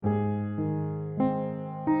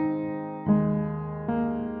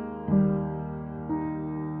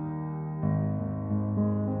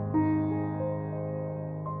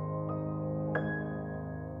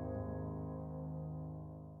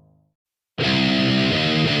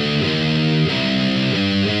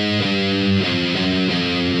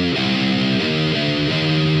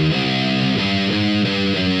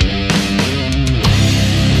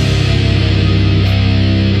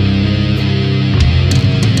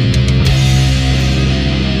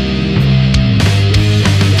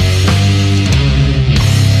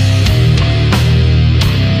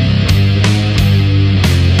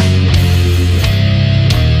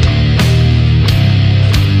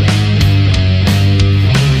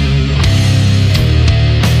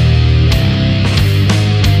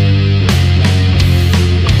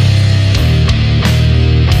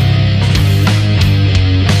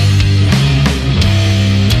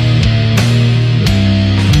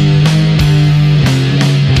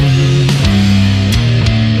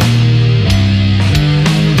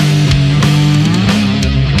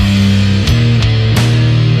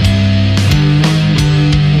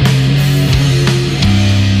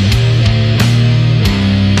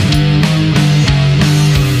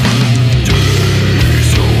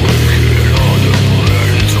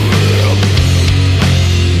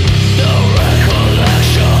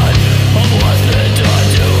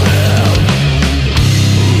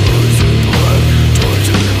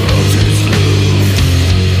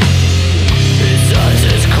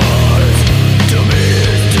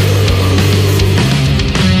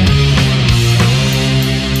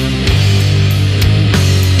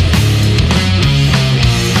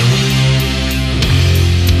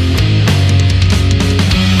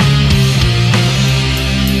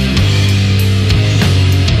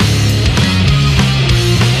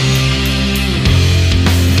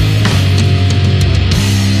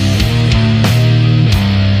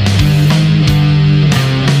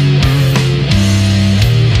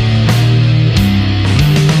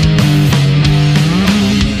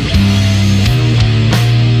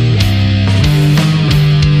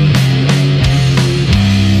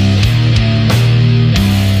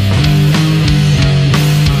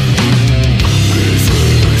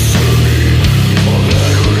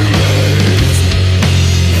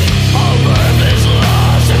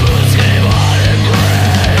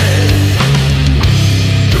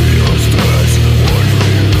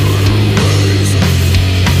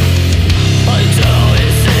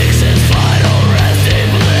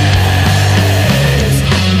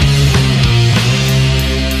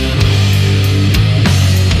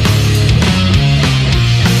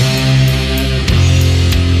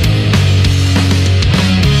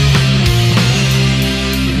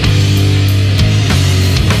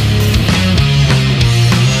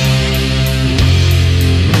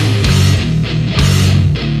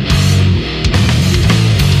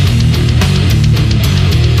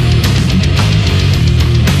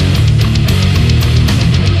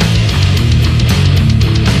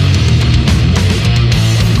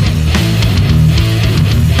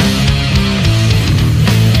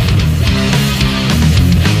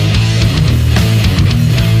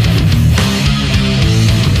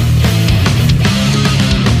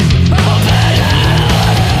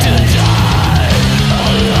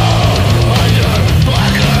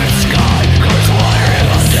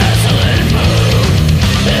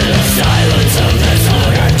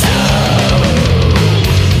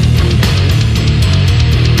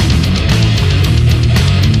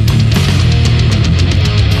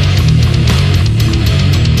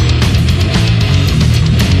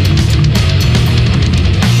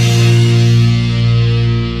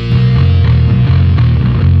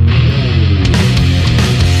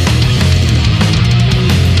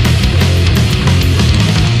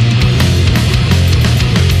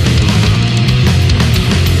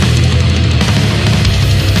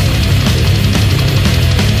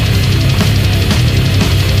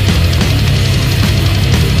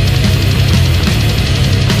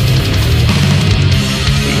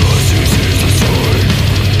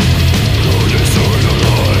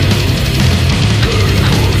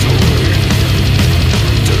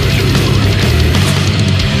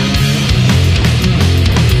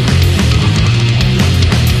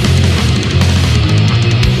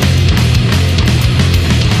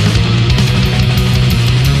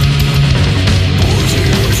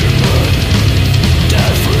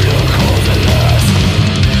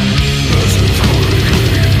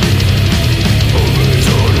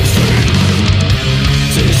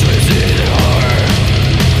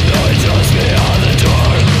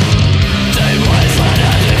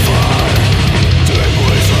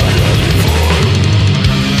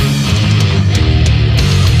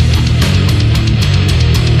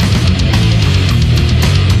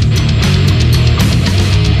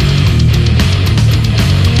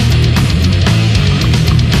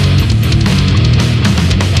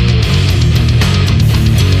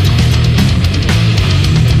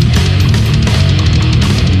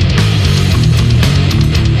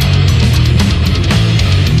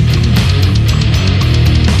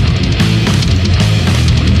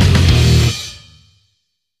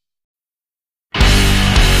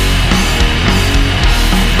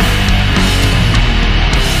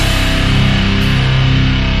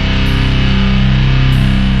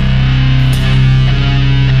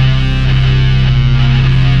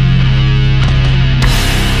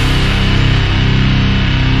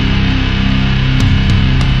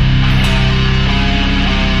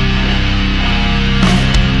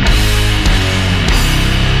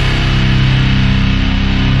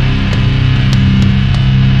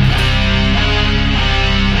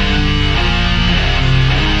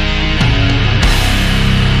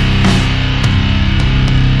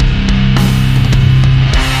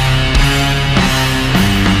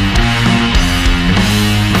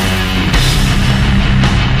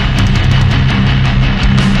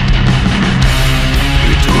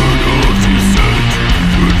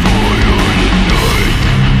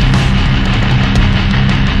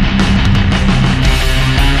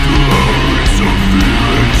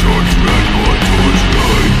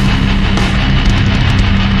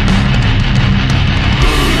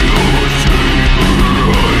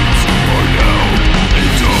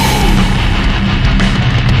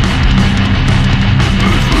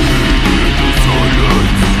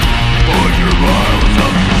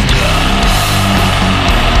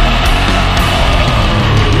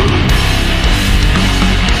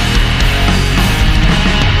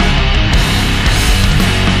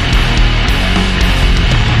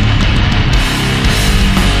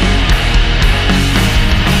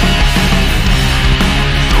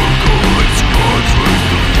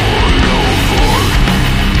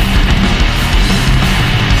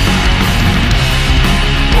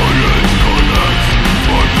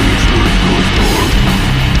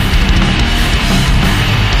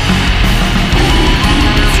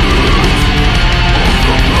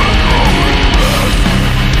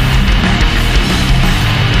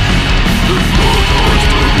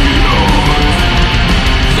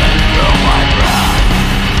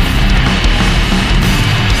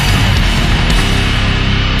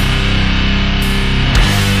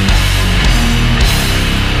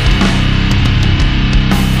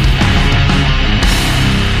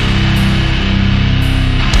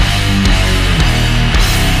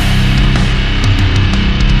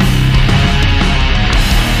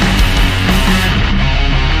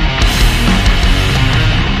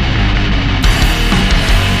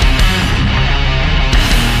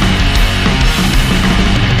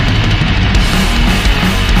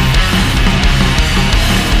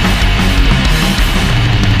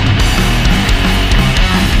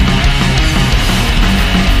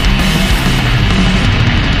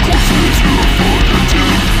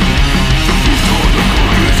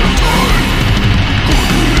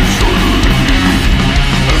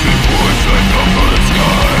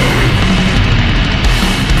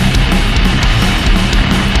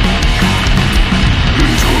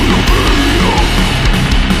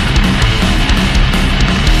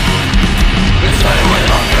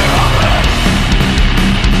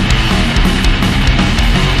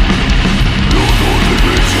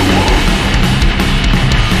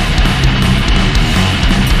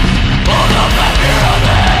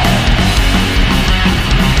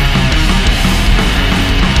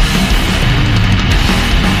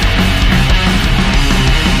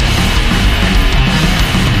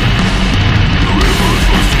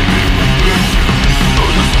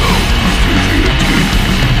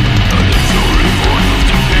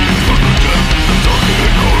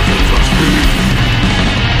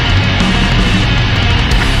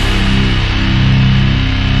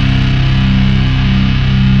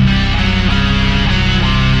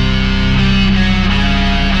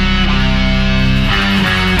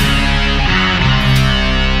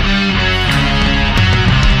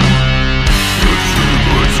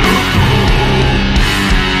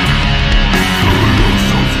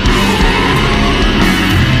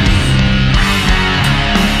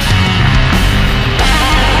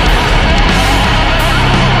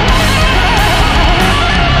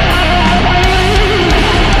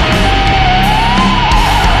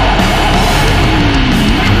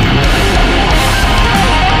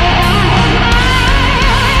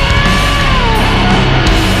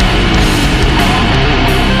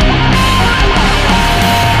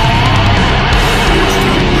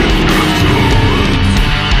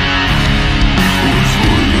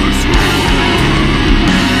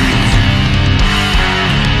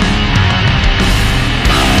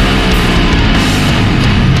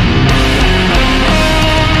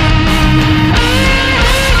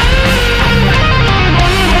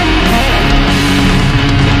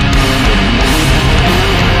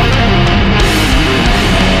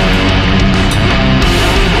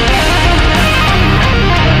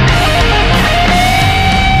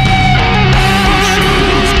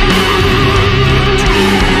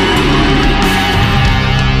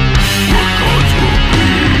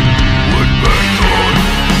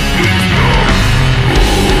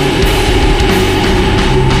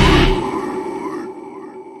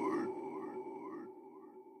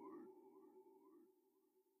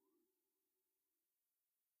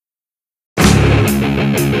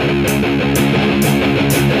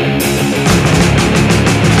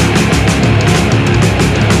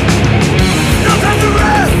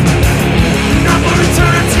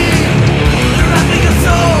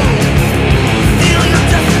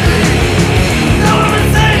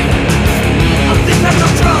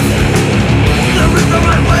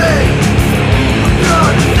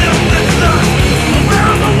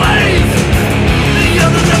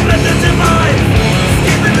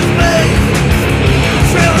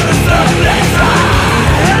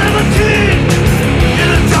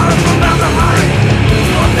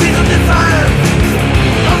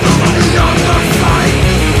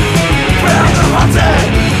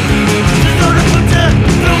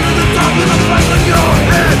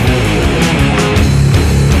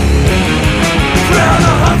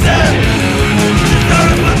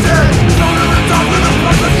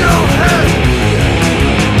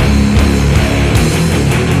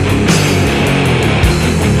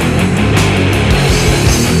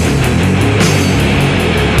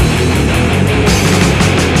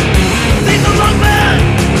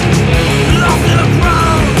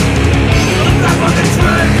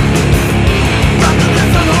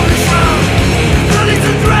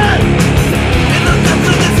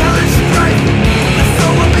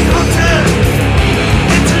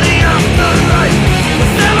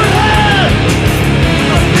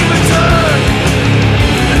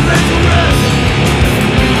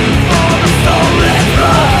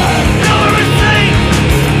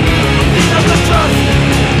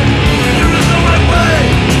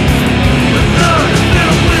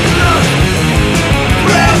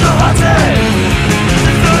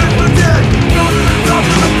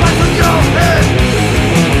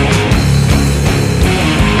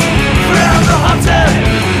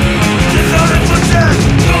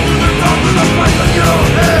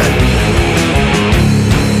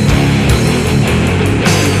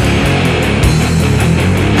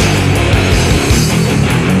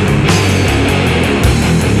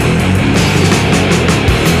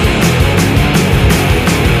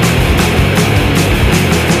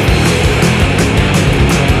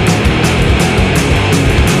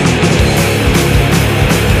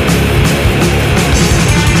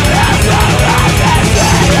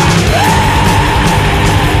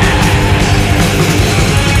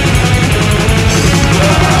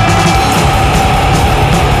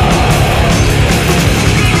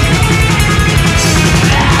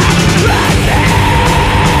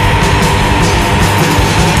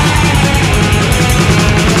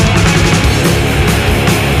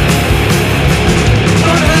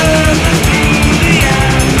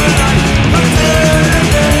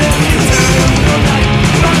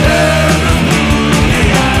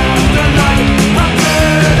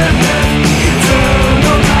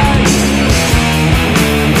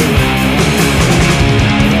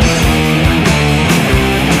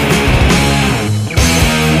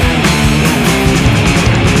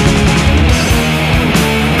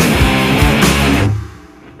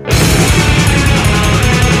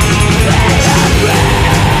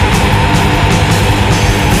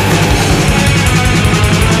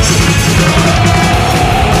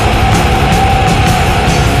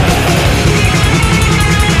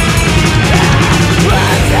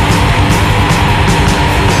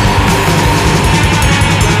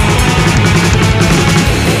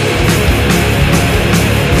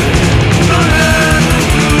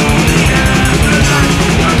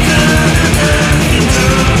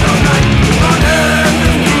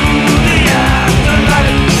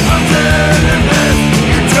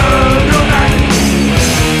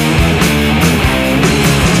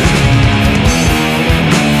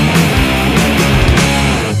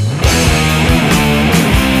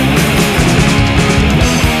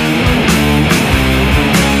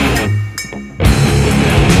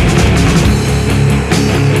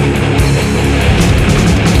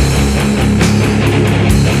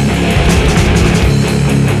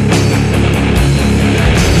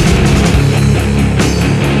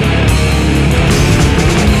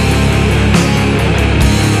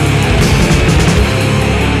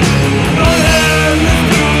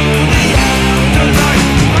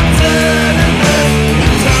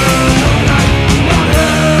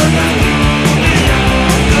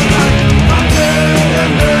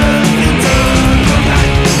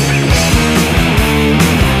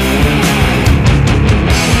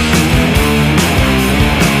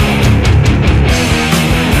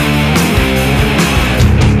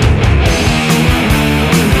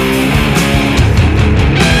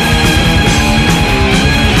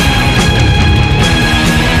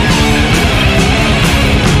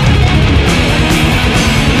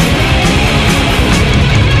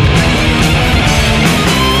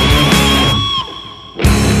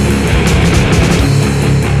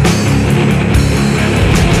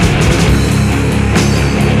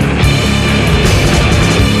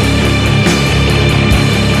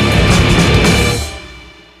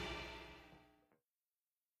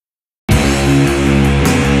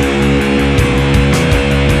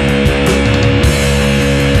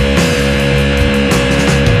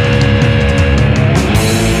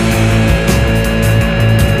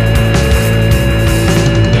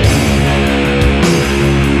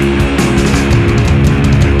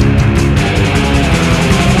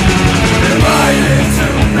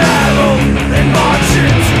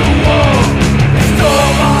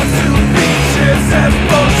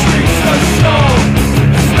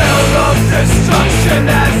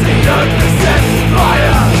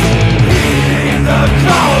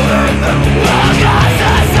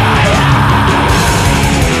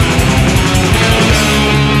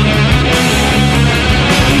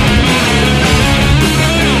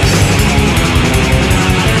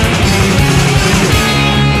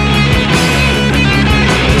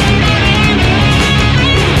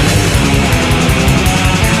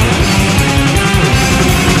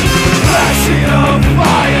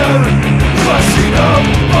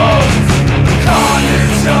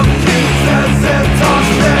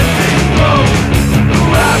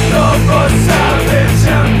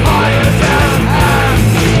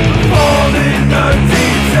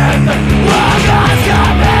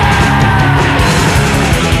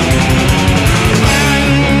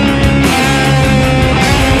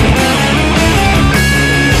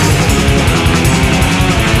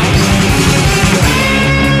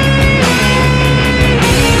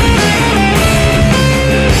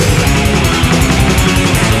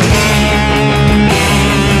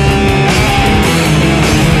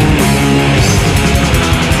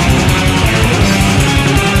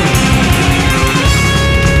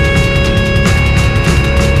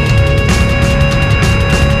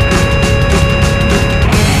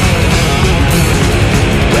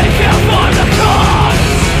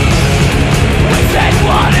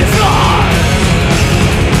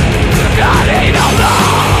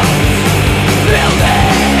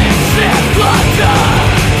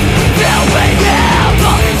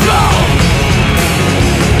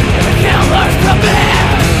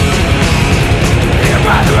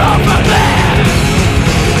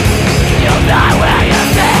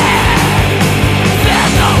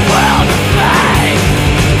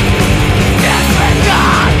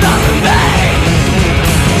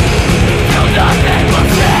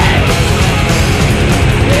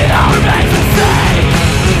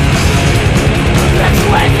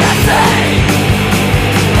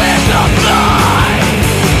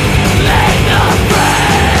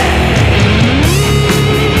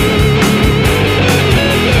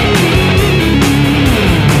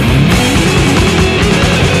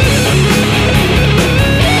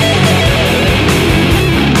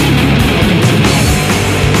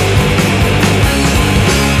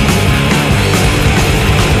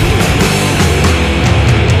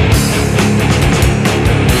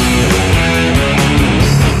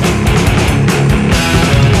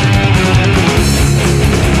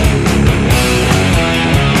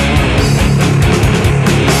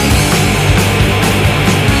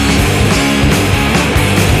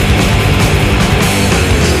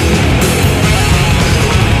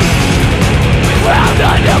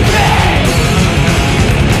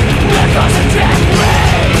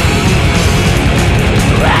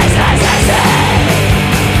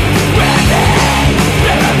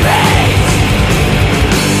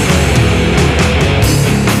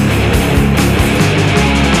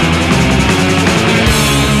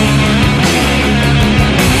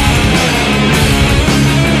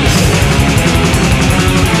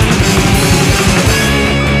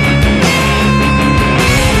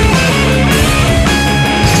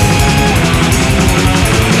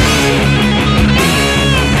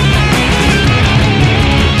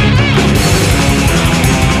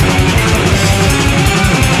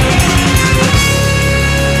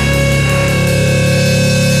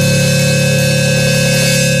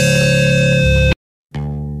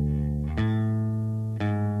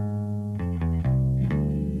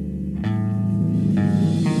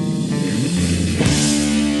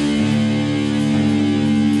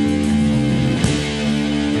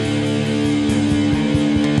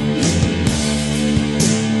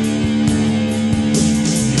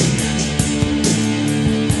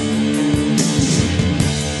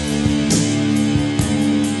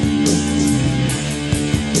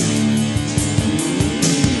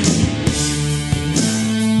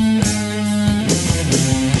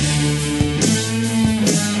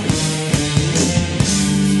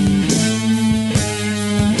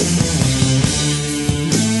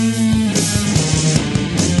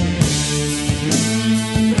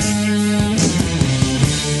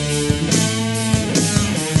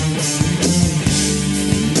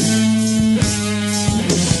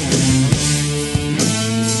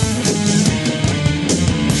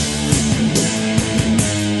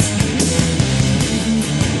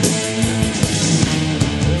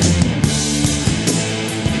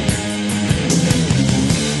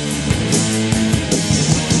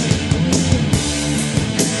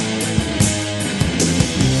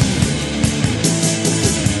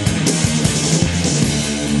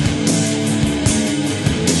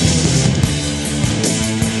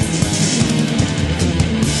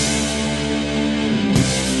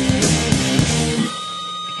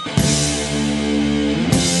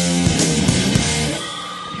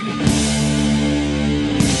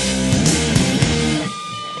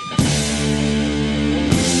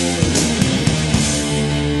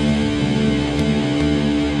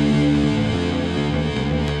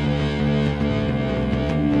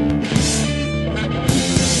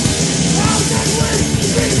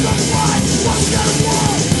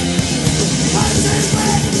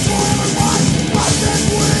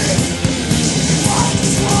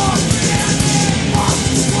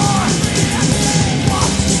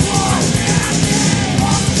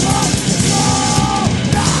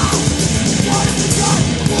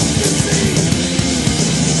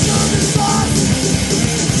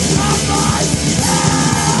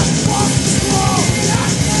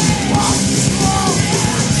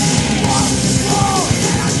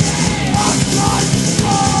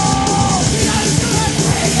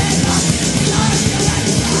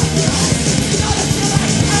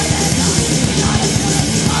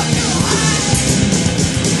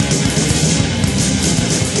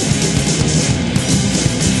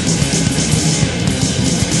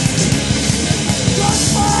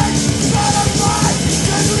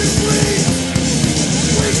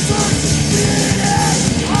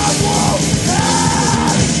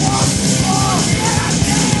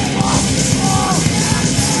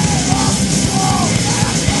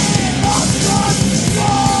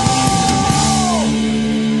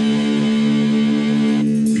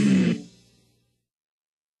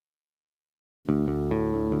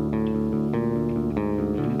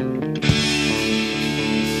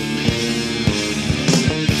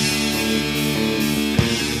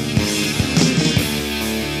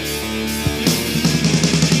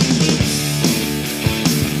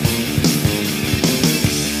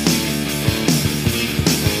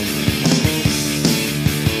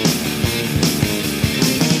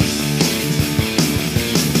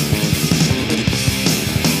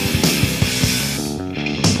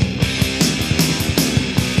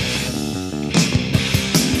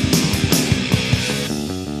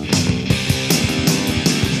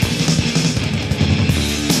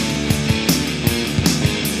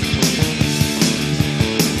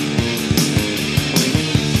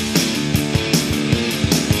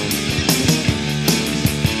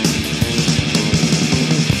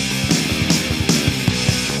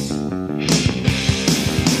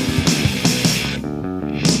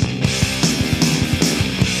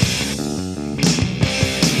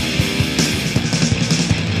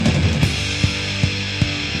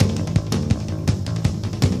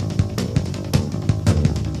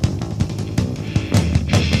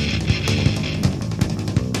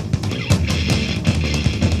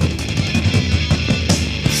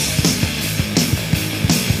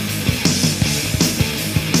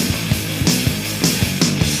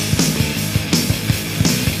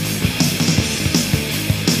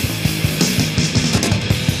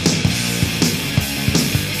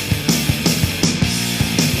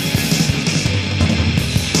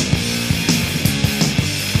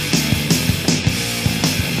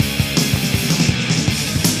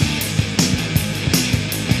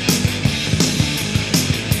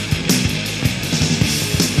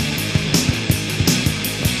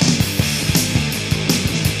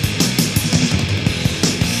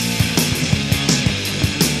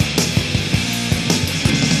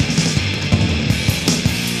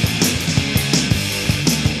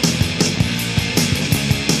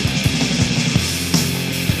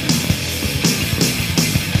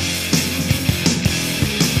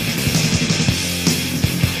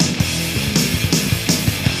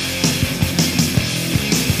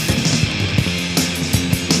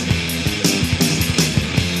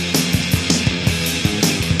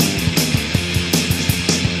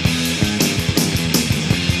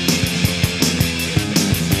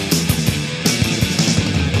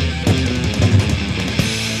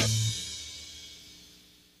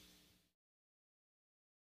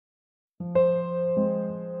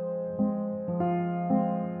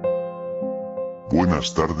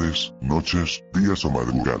buenas tardes, noches, días o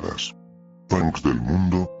madrugadas. Punks del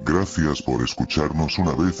mundo, gracias por escucharnos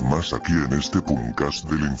una vez más aquí en este Punkcast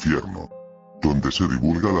del infierno, donde se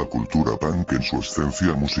divulga la cultura punk en su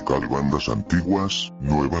esencia musical, bandas antiguas,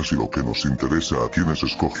 nuevas y lo que nos interesa a quienes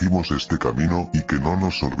escogimos este camino y que no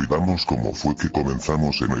nos olvidamos cómo fue que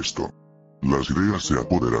comenzamos en esto. Las ideas se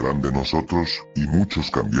apoderarán de nosotros, y muchos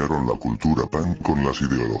cambiaron la cultura punk con las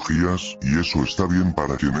ideologías, y eso está bien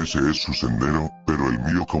para quien ese es su sendero, pero el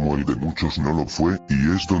mío como el de muchos no lo fue,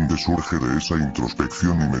 y es donde surge de esa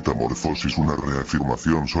introspección y metamorfosis una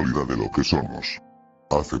reafirmación sólida de lo que somos.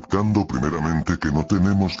 Aceptando primeramente que no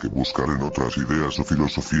tenemos que buscar en otras ideas o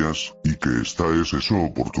filosofías, y que esta es esa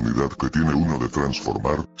oportunidad que tiene uno de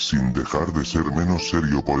transformar, sin dejar de ser menos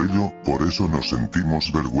serio por ello. Por eso nos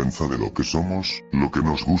sentimos vergüenza de lo que somos, lo que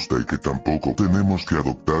nos gusta y que tampoco tenemos que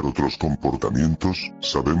adoptar otros comportamientos,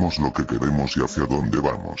 sabemos lo que queremos y hacia dónde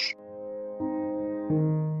vamos.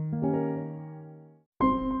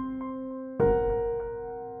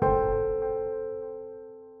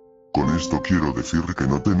 Con esto quiero decir que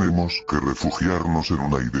no tenemos que refugiarnos en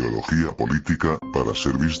una ideología política, para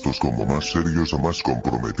ser vistos como más serios o más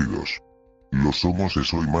comprometidos. Lo somos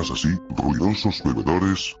eso y más así, ruidosos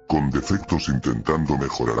bebedores, con defectos intentando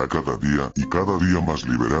mejorar a cada día y cada día más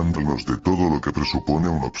liberándonos de todo lo que presupone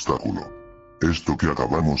un obstáculo. Esto que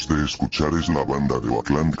acabamos de escuchar es la banda de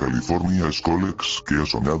Oakland, California, Scolex, que ha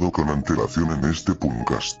sonado con antelación en este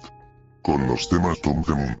Punkcast, con los temas Tom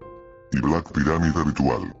the Moon y Black Pyramid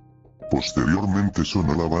Ritual. Posteriormente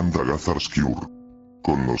sonó la banda Gazar's Cure,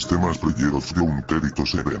 con los temas Prayer of the Unterito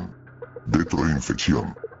Seven,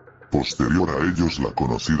 Infection. Posterior a ellos la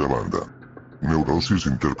conocida banda Neurosis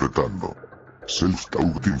interpretando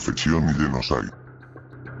Self-Taught Infection y Genocide.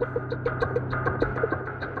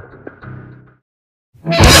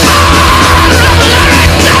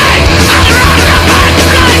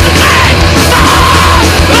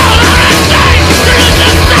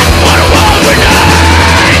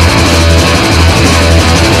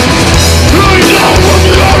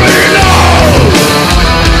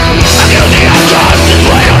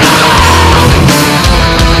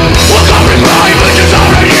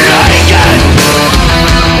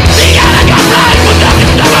 The enemy can run, but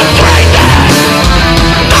nothing's never breathing.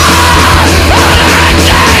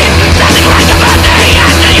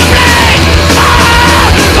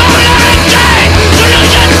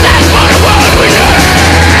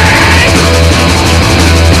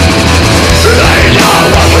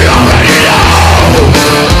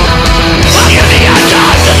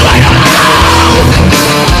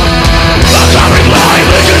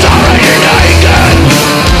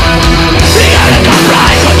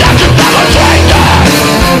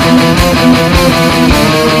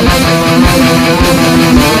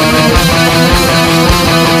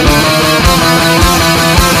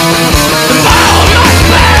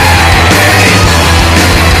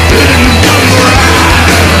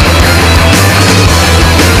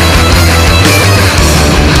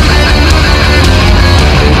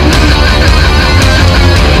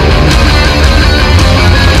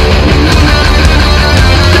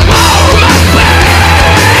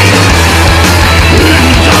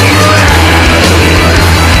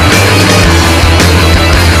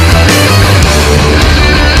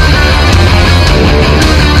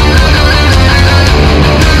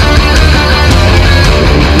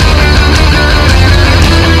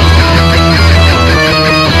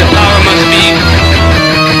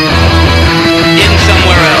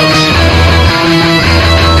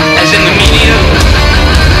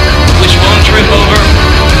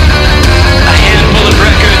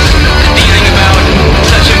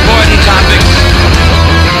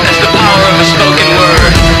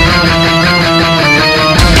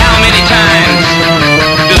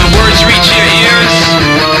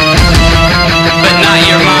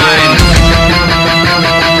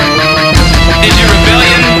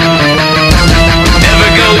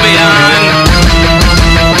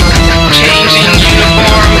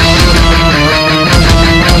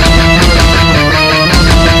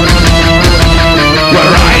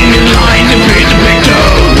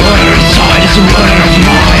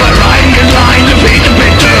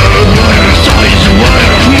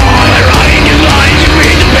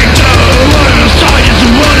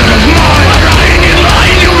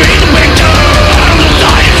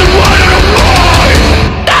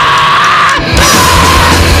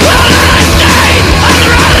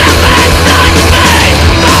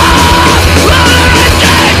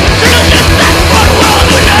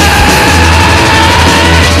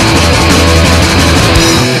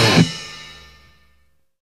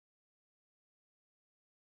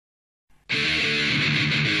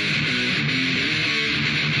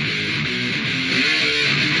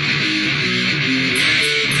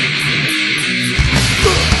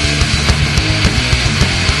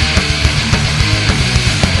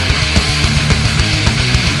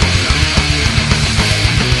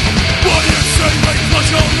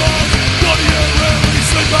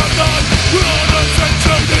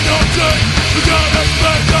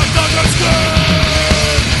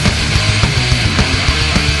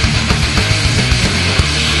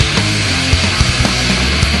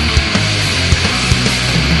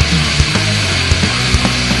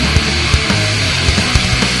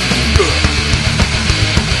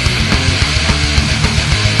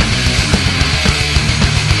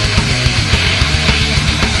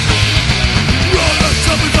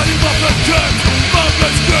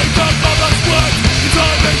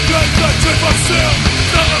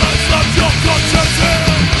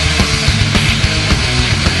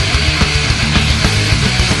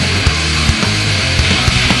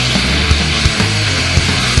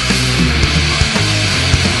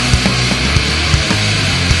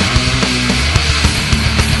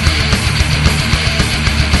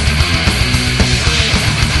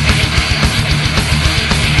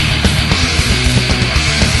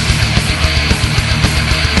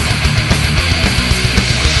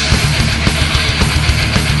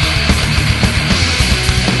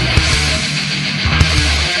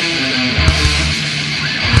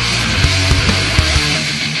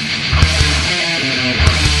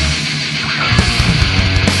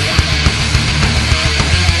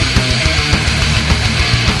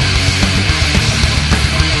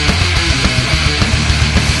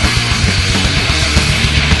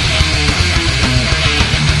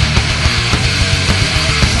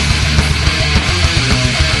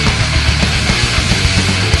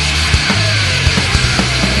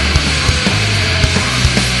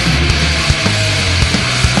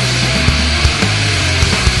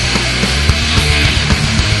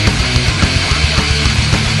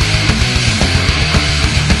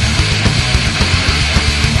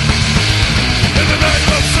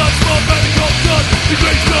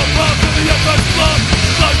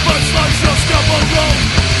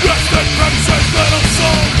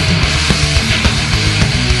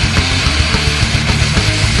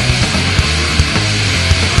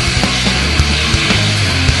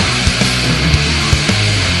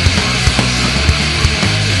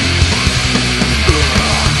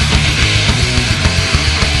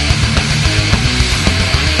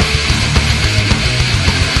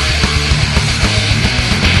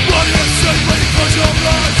 What do you say when you close your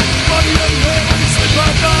eyes? What do you hear when you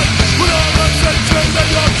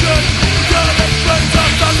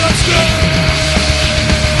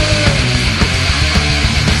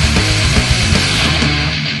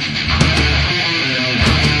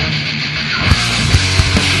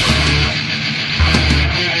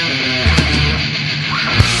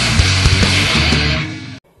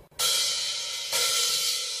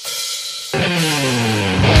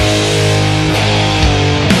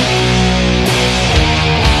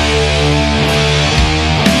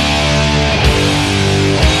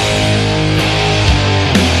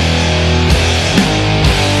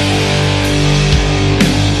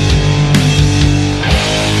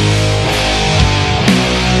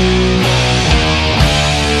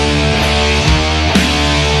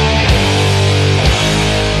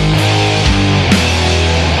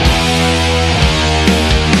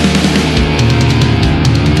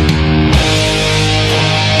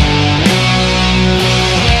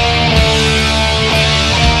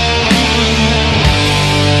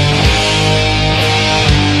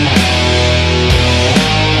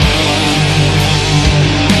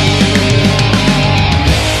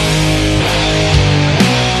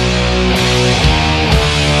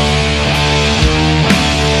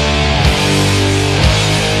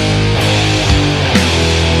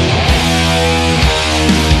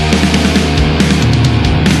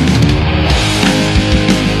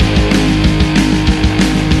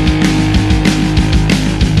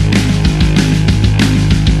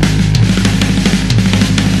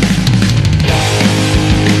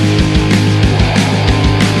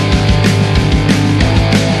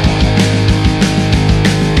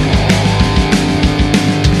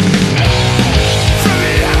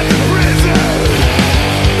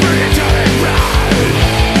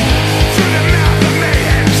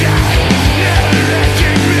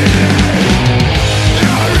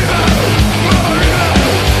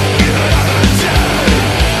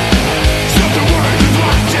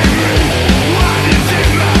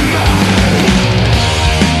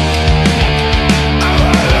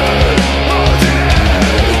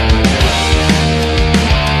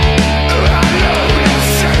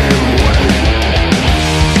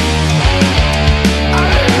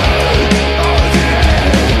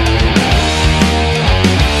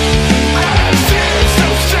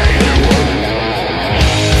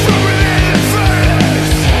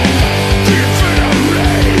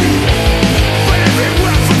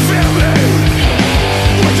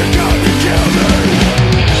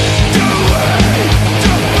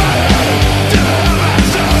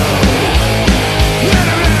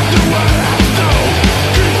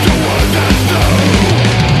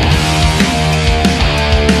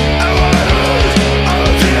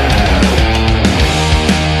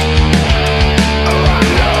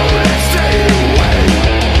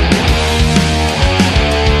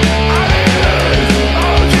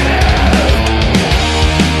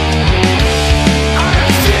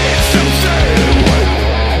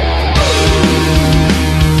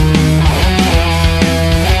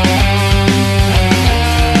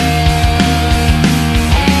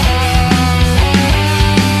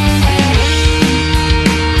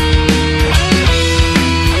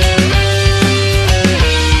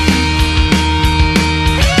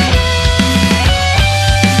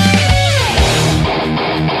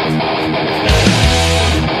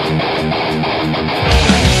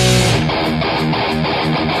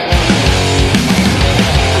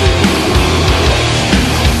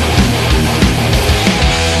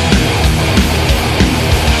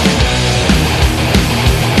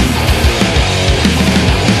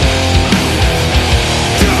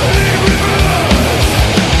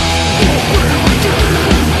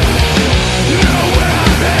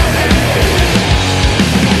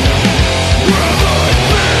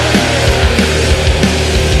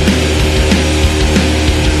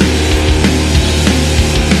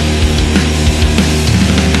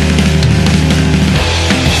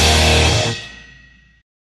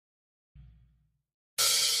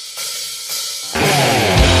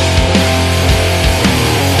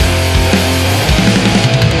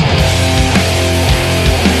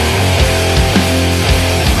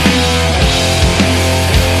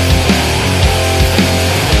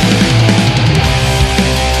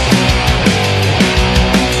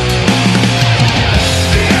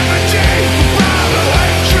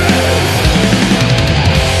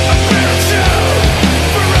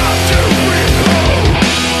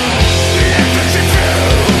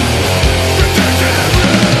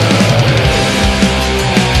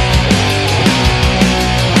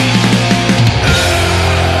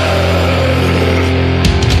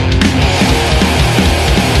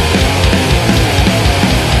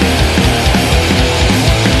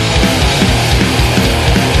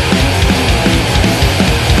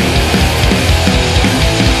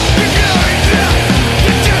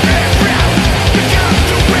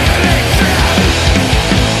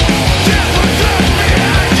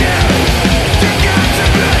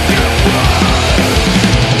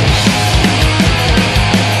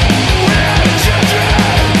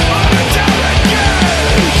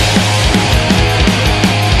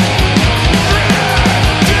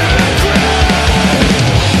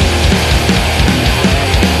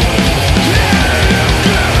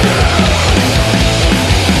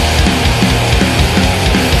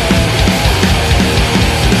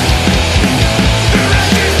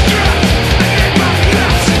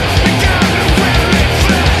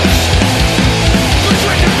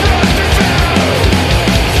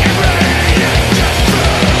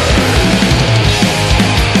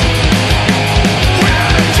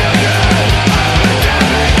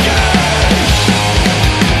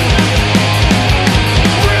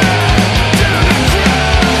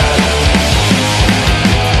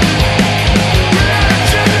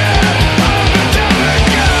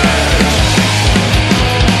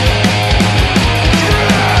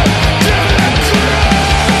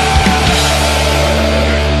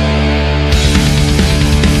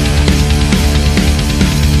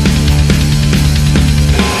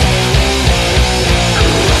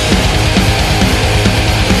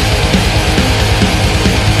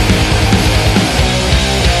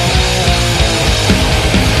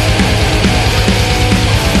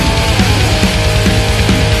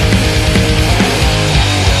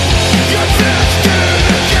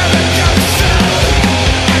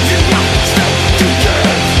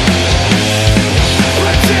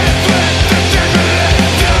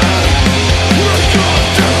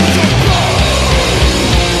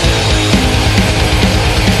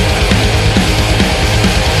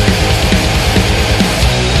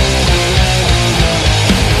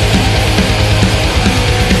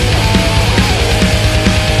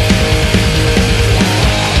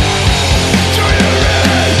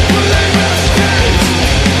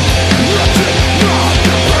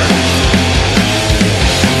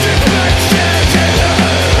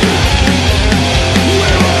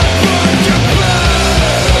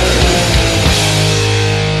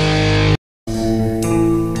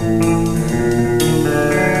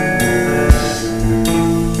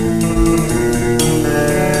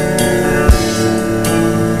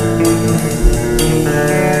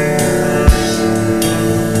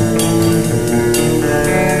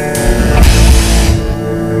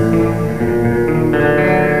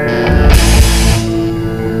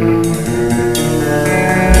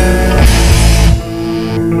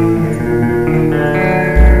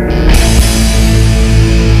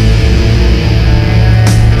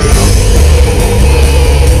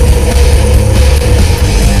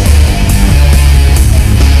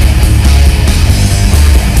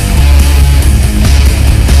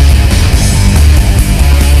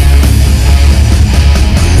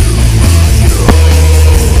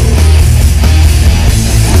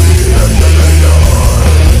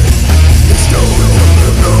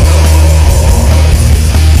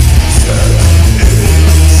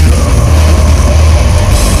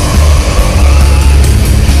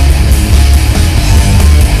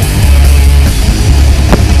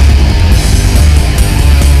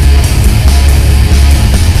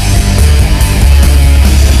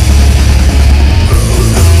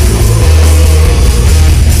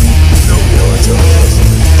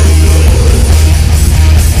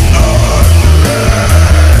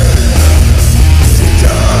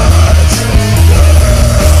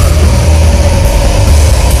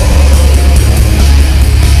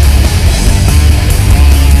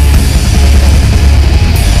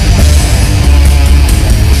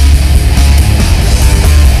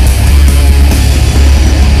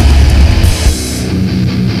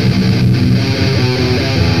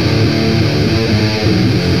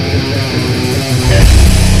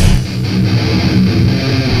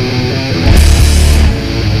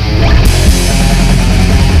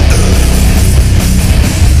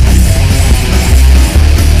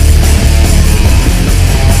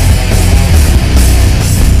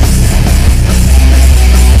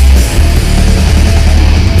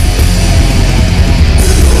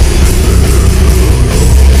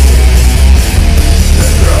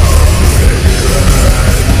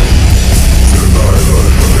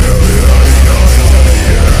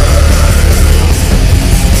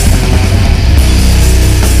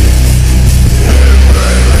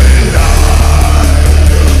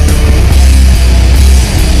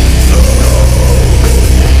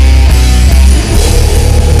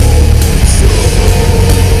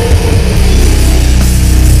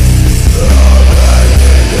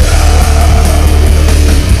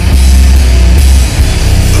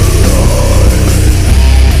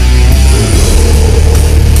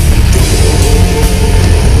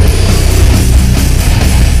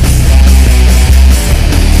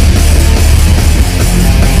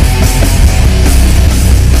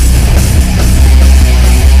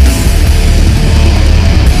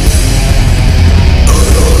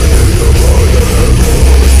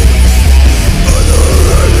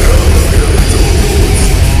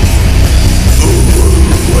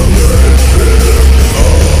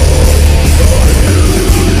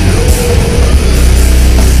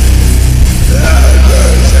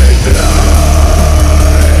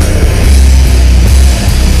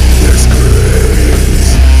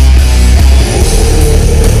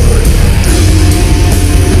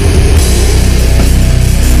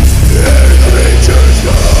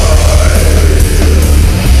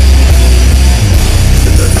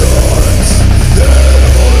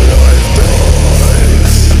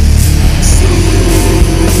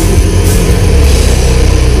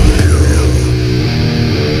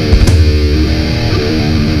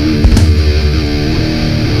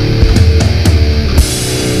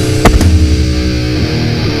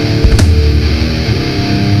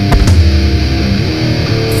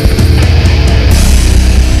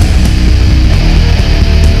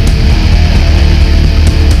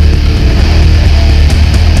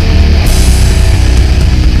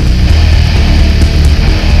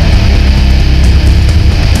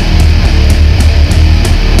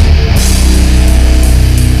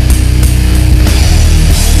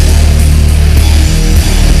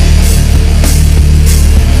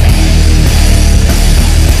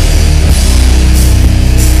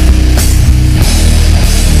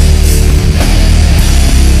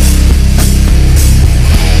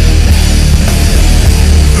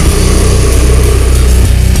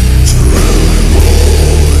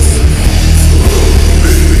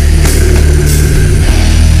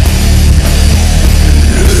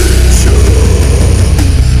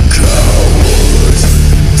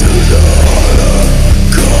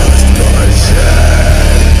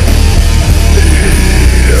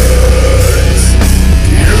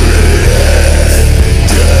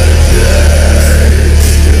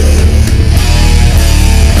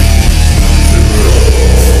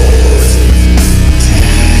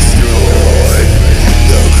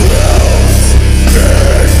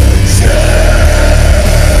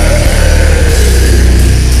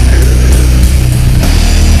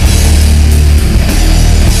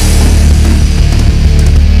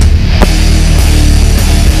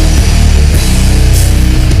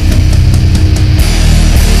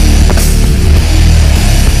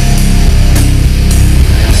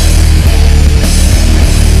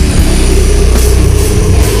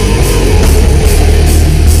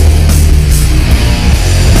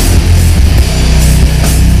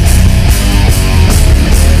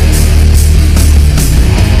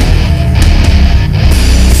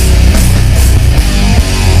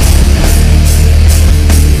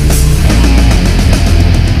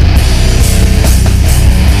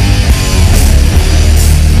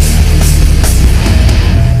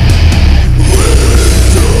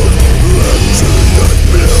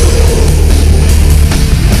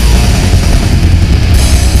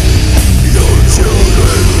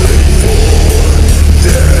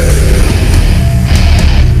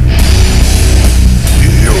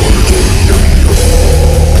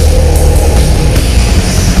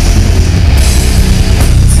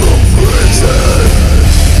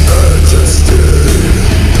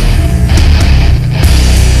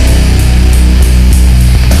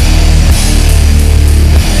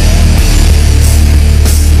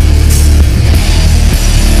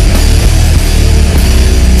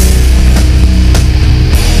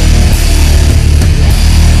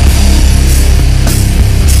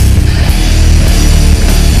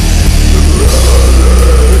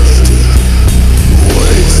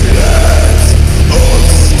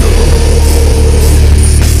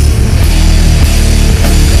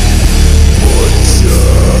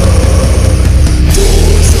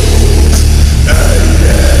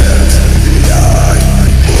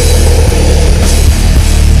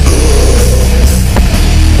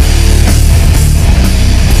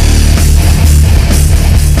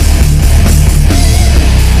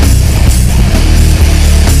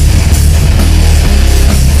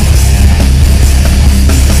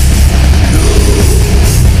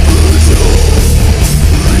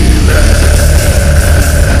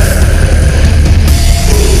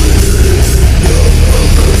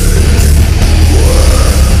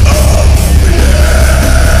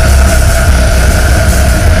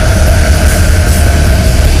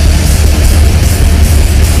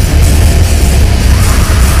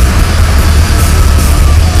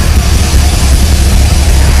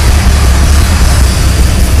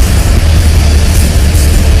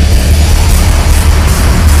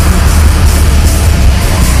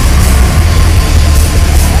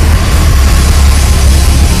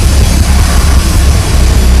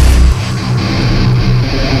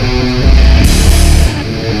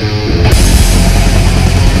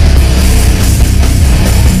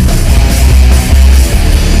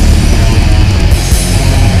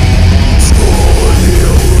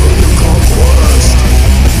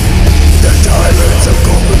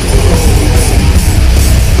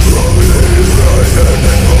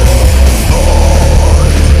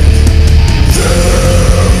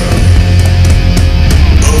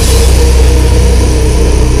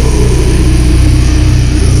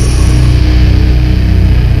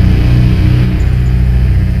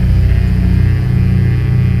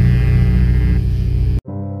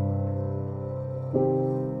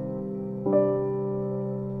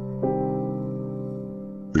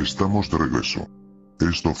Estamos de regreso.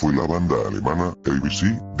 Esto fue la banda alemana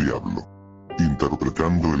ABC Diabolo,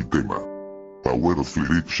 interpretando el tema Power of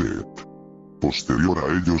Lyric Shit. Posterior a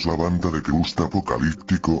ellos la banda de crust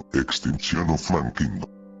apocalíptico Extinction of Mankind.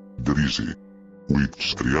 Drizzy.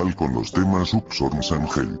 Witchtrial con los temas Upstorms and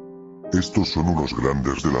Hell. Estos son unos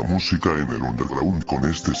grandes de la música en el underground con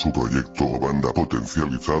este su proyecto o banda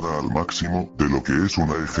potencializada al máximo de lo que es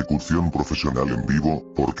una ejecución profesional en vivo,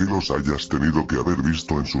 porque los hayas tenido que haber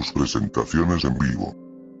visto en sus presentaciones en vivo.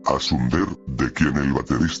 Assunder, de quien el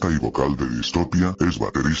baterista y vocal de Dystopia es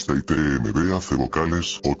baterista y TMB hace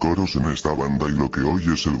vocales o coros en esta banda y lo que hoy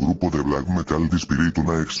es el grupo de black metal The Spirit,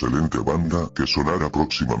 una excelente banda que sonará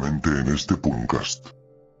próximamente en este podcast.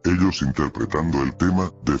 Ellos interpretando el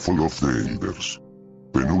tema The Fall of the Elders.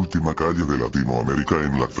 Penúltima calle de Latinoamérica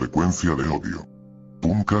en la frecuencia de odio.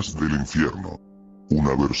 Podcast del infierno.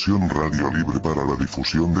 Una versión radio libre para la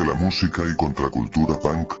difusión de la música y contracultura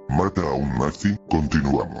punk. Mata a un nazi.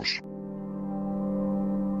 Continuamos.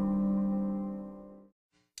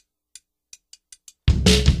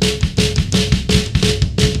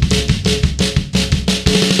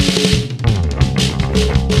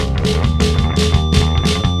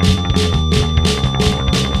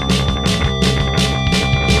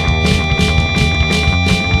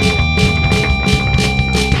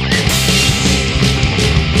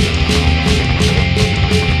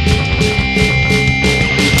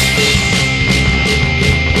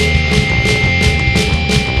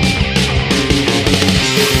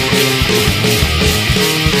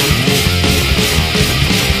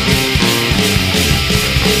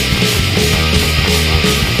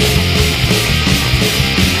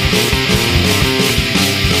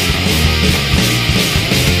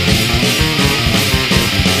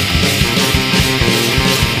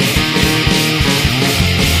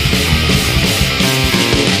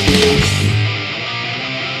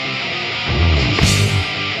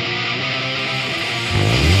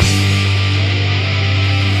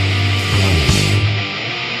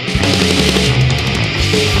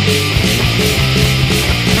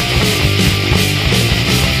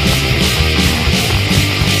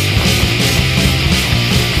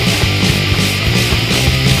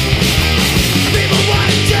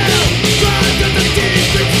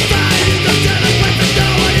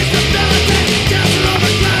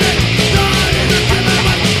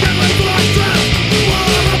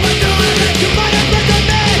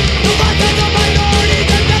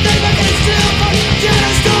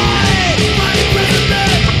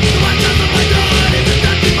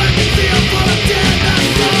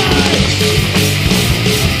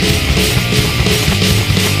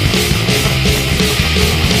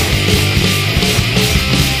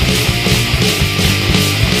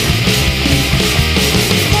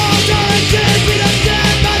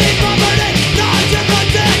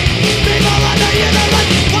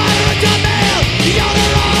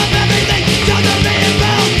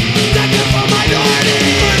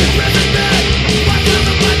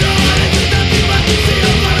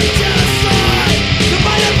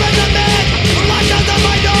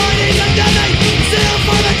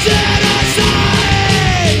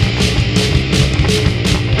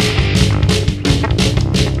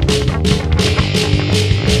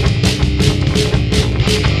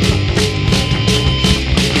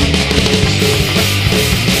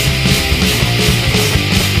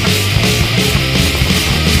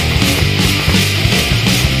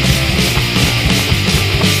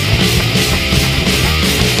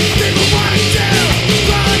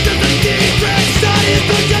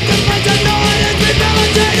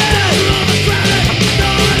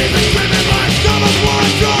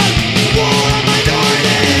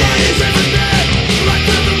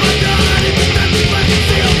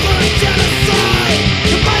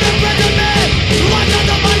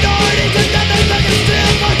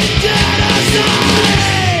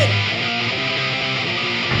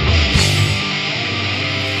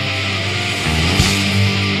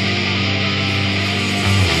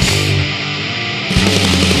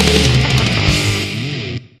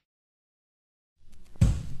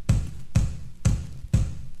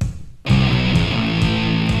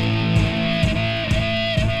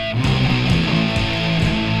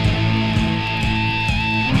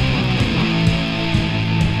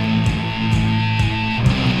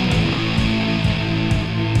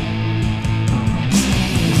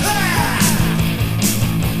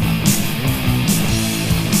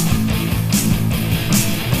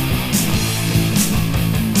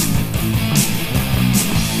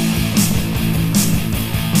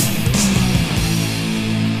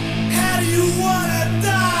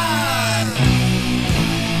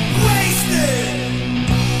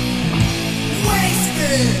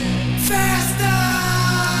 Wasted.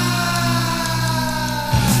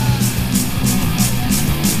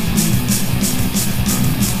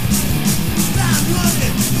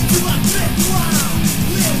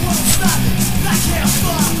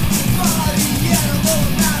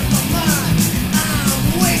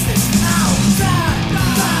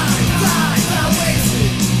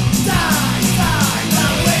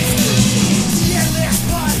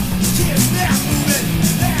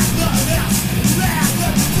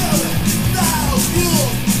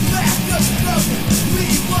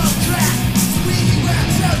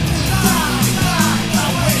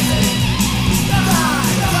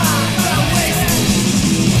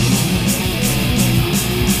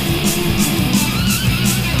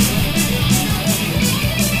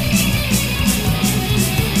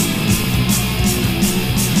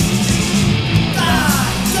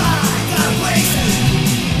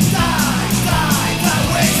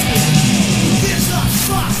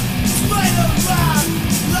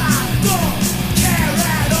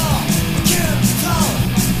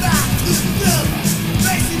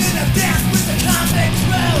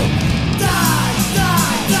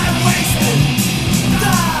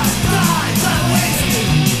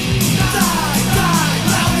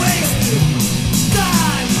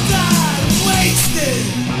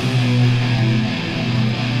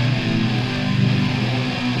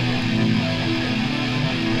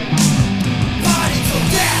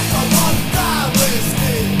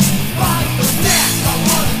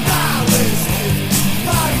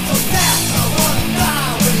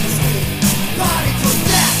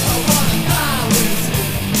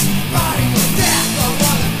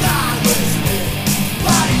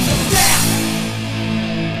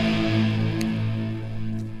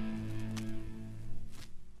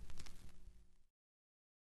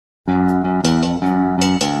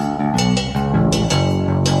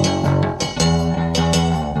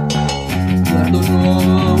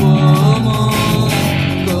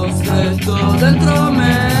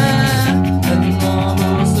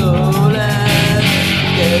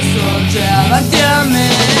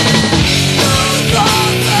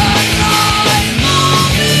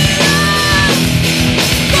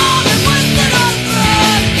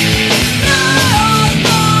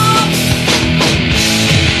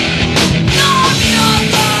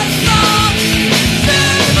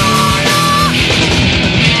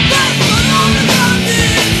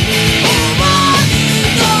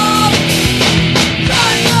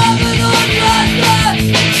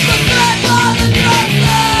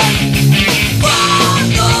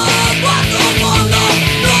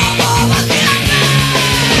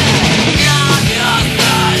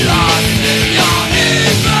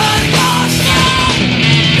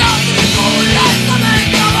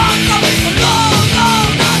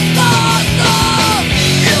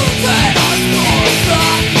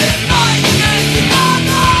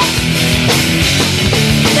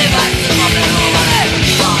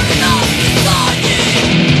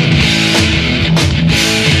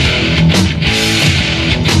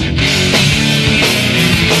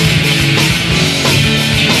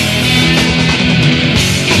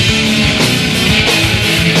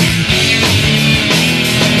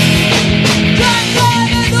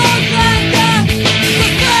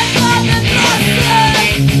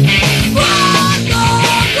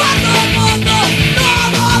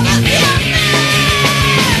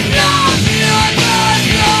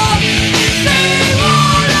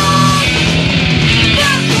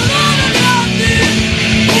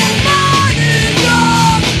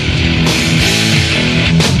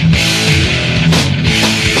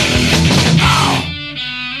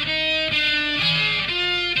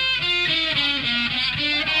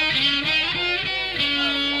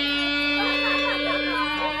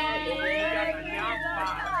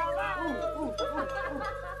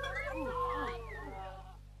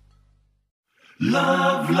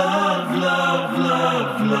 Love, love, love,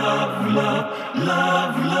 love, love, love,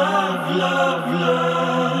 love, love, love,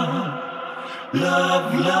 love.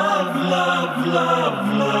 Love, love, love, love,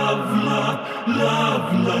 love, love,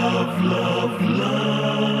 love, love, love,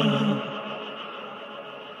 love.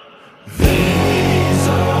 These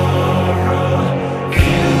are a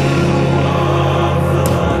few of the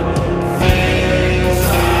things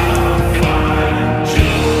I find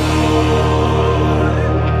joy.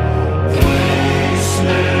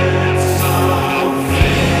 Bracelets of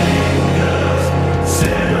fingers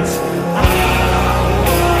since I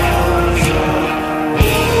was a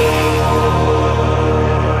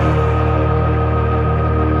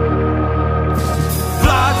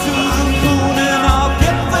fly to the moon and I'll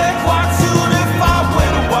get there quite soon if I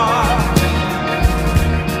wait a while.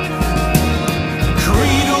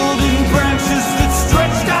 Cradled in branches that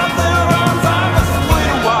stretched out their arms, I must wait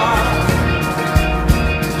a while.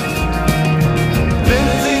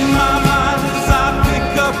 Bending my mind as I pick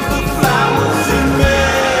up the flowers in May.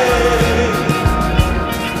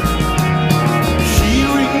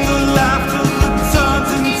 Hearing the laughter that turns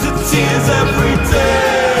into tears every day.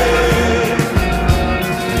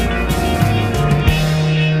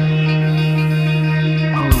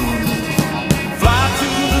 Fly to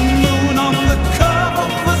the moon on the curve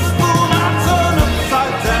of the spoon, I turn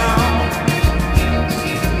upside down.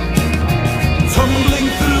 Tumbling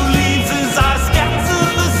through leaves as I scatter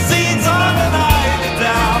the seeds on an eider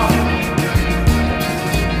down.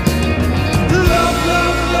 Love,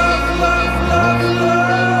 love, love, love, love, love.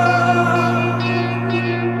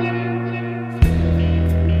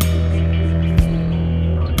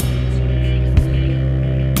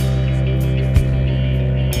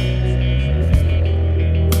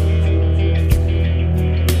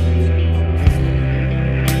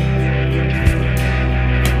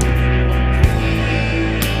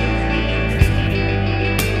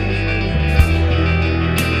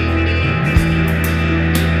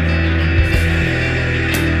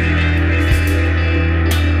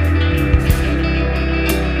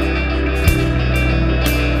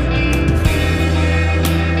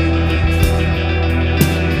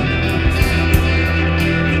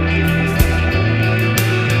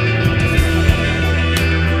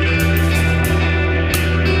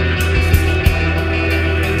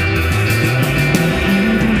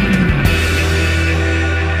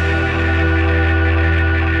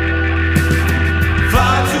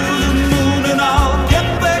 Fly to the moon and I'll get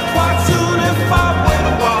there quite soon if I wait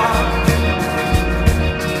a while.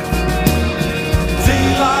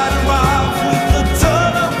 Daylight arrives with the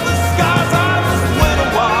turn of the skies, I must wait a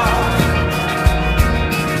while.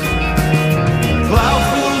 Clouds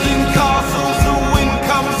building castles, the wind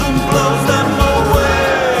comes and blows them away.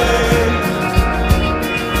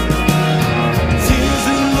 Tears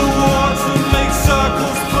in the water make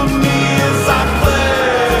circles for me as I play.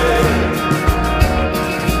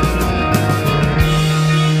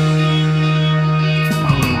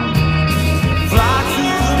 Fly to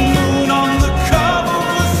the moon on the curve of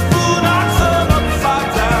the spoon, I turn upside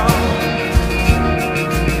down.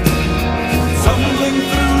 Tumbling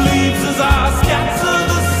through leaves as I scatter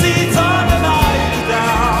the seeds on an eider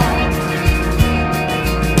down.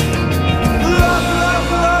 Love, love,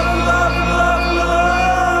 love, love, love, love.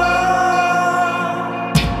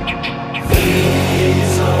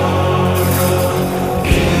 These are a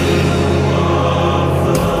few of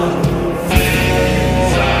the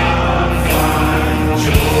things I find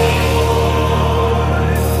joy.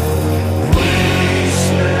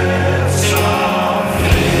 Bracelets of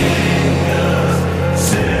fingers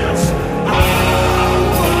since I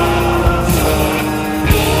was a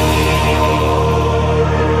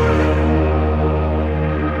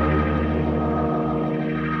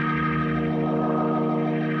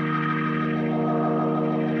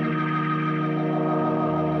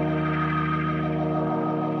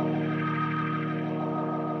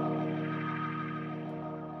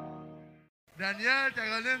Daniel,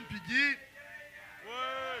 Caroline, puis Guy.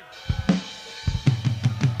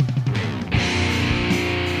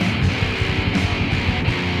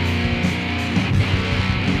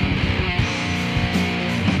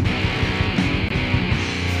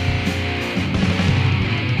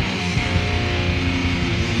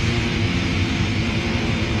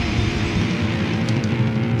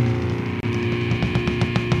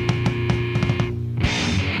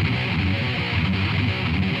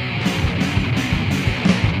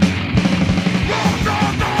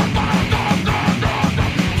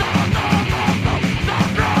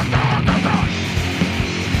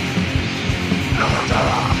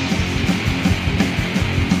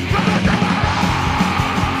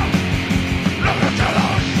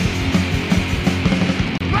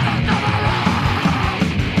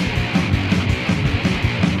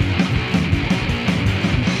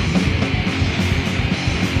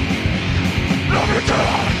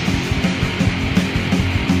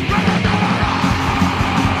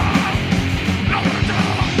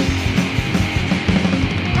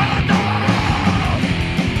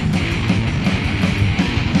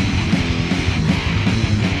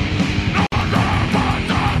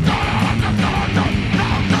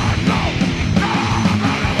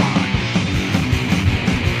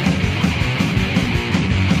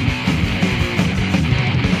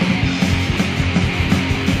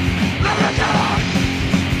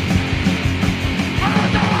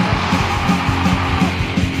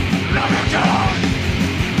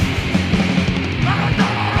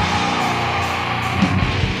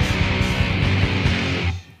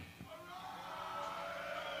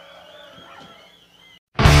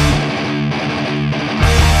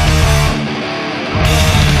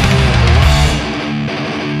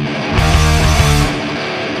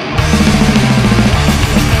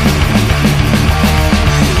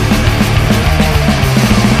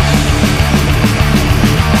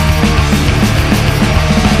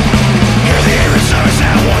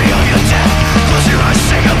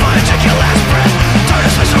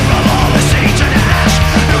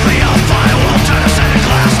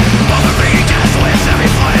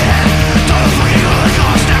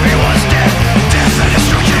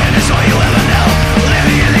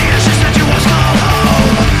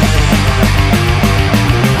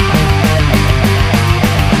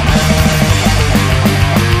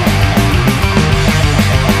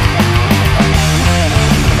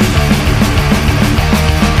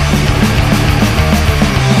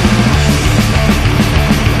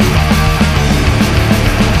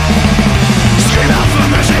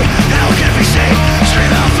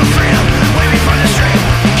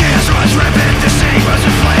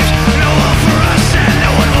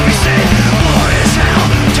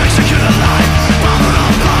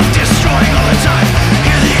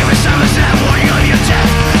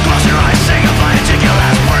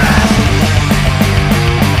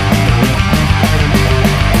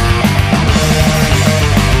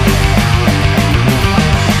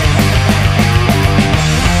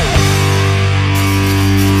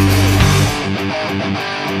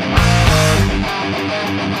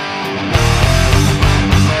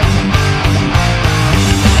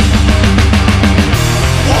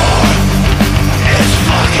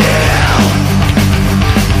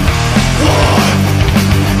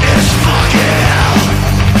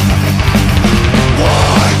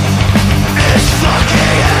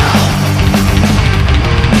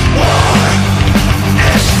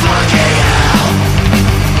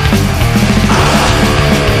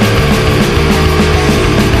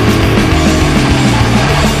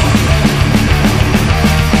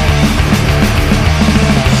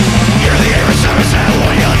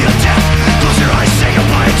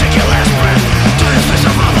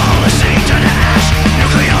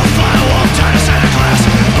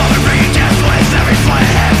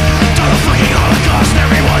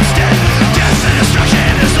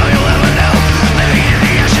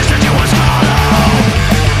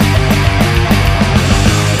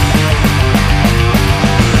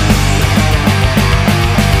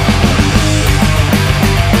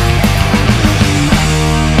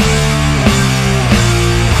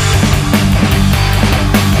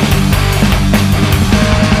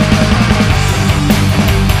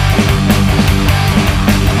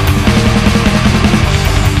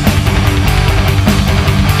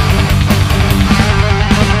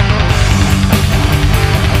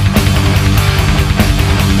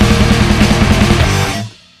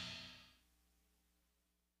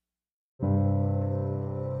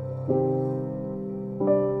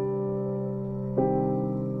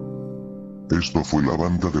 Esto fue la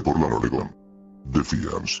banda de Portland, Oregón.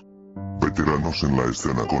 Defiance. Veteranos en la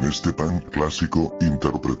escena con este punk clásico,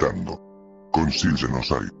 interpretando con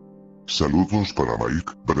Genocide. Saludos para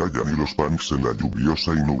Mike, Brian y los punks en la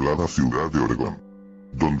lluviosa y nublada ciudad de Oregón,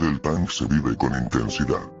 donde el punk se vive con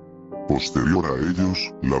intensidad. Posterior a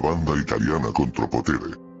ellos, la banda italiana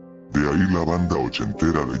Contropotere. De ahí la banda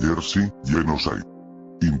ochentera de Jersey, Genocide,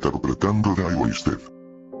 interpretando Diabolo.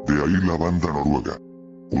 De ahí la banda noruega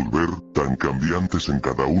Ulver, tan cambiantes en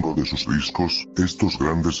cada uno de sus discos, estos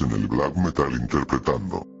grandes en el black metal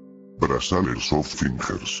interpretando Brassales of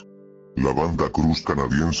Fingers. La banda cruz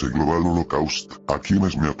canadiense Global Holocaust, a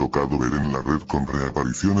quienes me ha tocado ver en la red con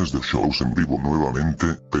reapariciones de shows en vivo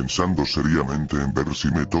nuevamente, pensando seriamente en ver si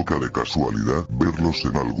me toca de casualidad verlos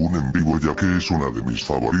en algún en vivo, ya que es una de mis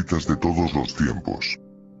favoritas de todos los tiempos.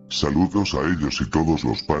 Saludos a ellos y todos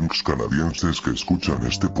los punks canadienses que escuchan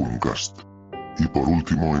este punkcast. Y por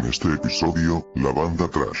último en este episodio, la banda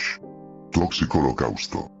Trash. Tóxico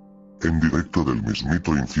Holocausto. En directo del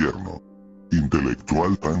mismito infierno.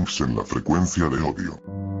 Intelectual punks en la frecuencia de odio.